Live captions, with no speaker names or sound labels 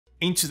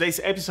In today's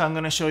episode, I'm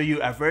gonna show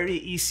you a very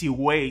easy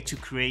way to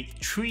create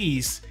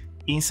trees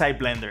inside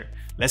Blender.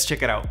 Let's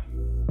check it out.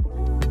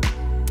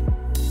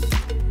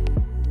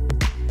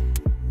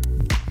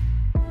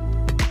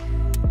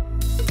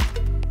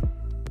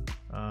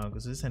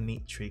 Because this is a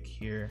neat trick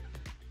here.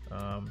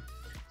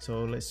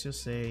 So let's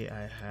just say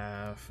I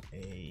have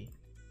a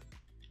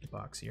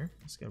box here.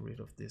 Let's get rid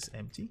of this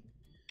empty.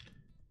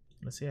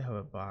 Let's say I have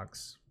a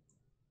box,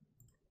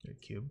 a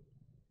cube.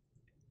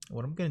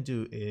 What I'm gonna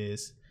do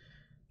is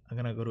I'm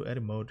gonna go to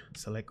edit mode,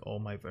 select all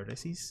my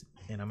vertices,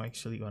 and I'm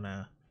actually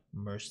gonna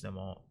merge them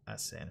all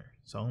as center.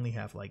 So I only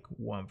have like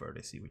one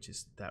vertex, which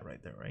is that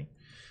right there, right?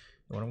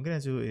 And what I'm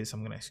gonna do is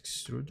I'm gonna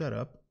extrude that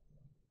up.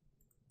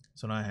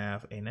 So now I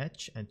have an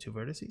edge and two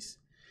vertices.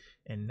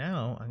 And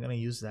now I'm gonna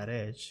use that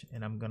edge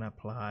and I'm gonna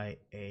apply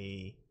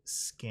a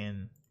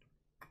skin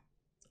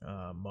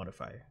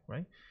modifier,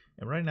 right?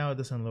 And right now it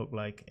doesn't look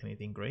like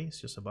anything gray, it's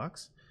just a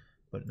box.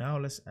 But now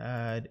let's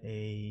add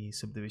a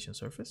subdivision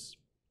surface.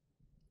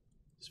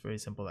 It's very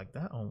simple like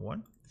that on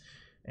one.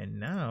 And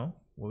now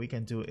what we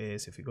can do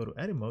is if we go to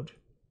edit mode,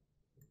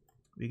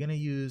 we're gonna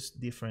use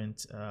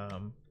different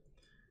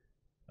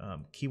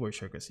keyboard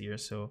shortcuts here.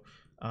 So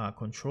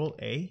Control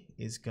A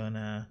is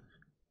gonna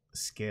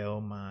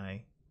scale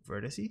my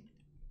vertex,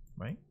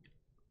 right?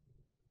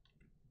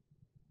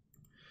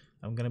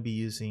 I'm gonna be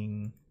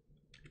using,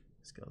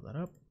 scale that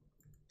up.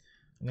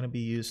 I'm gonna be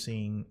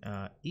using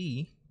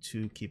E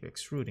to keep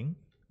extruding.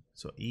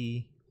 So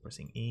E,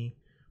 pressing E,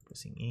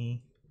 pressing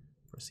E,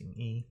 pressing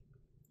E,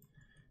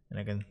 and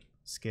I can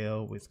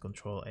scale with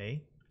Control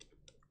A.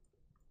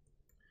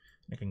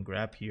 I can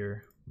grab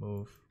here,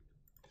 move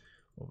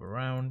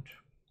around.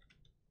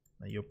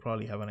 Now you'll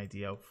probably have an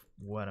idea of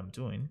what I'm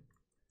doing.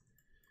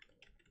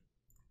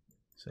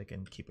 So I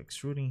can keep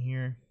extruding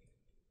here,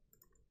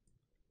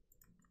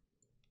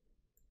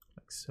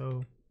 like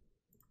so.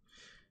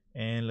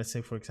 And let's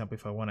say, for example,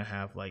 if I want to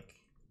have like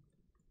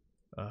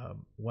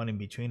one in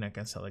between, I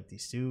can select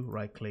these two,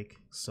 right click,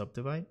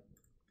 subdivide,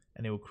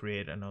 and it will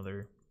create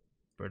another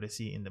vertex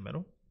in the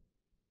middle.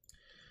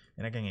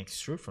 And I can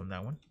extrude from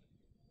that one.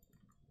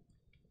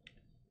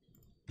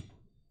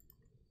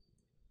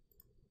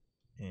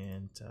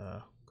 And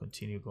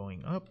continue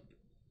going up,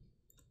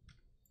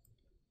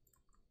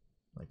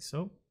 like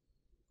so.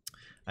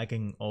 I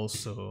can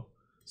also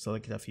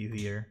select a few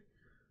here,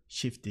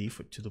 Shift D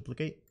to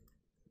duplicate.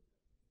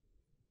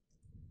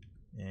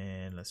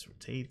 And let's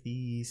rotate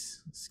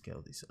these,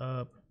 scale these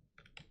up,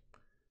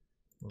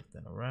 move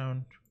them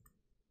around.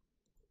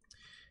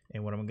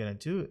 And what I'm gonna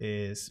do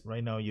is,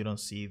 right now you don't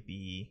see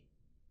the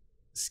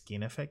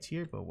skin effect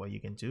here, but what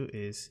you can do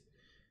is,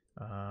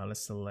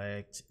 let's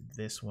select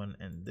this one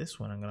and this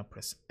one. I'm gonna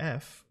press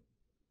F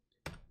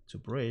to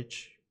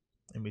bridge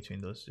in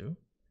between those two.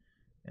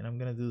 And I'm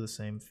gonna do the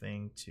same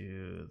thing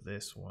to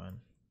this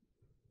one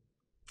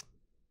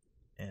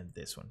and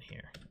this one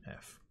here,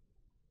 F.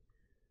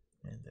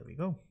 And there we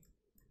go.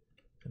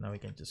 So now we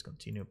can just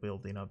continue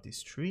building up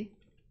this tree.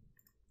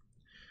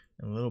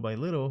 And little by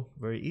little,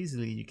 very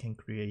easily, you can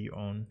create your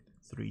own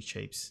tree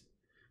shapes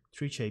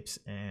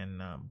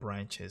and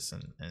branches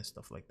and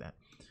stuff like that.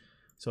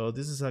 So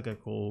this is like a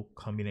cool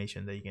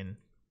combination that you can,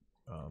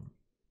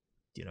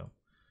 you know,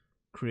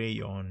 create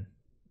your own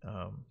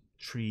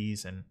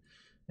trees and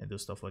do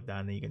stuff like that.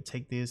 And then you can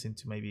take this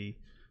into maybe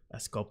a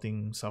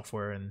sculpting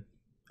software and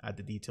add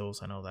the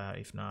details and all that.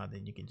 If not,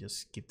 then you can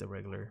just keep the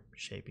regular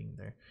shaping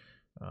there.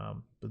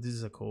 But this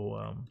is a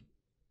cool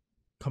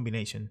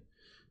combination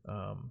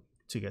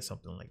to get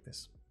something like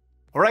this.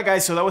 All right,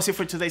 guys, so that was it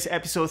for today's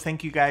episode.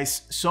 Thank you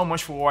guys so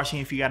much for watching.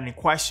 If you got any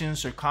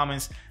questions or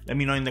comments, let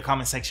me know in the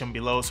comment section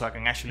below so I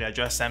can actually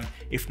address them.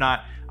 If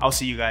not, I'll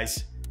see you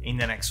guys in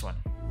the next one.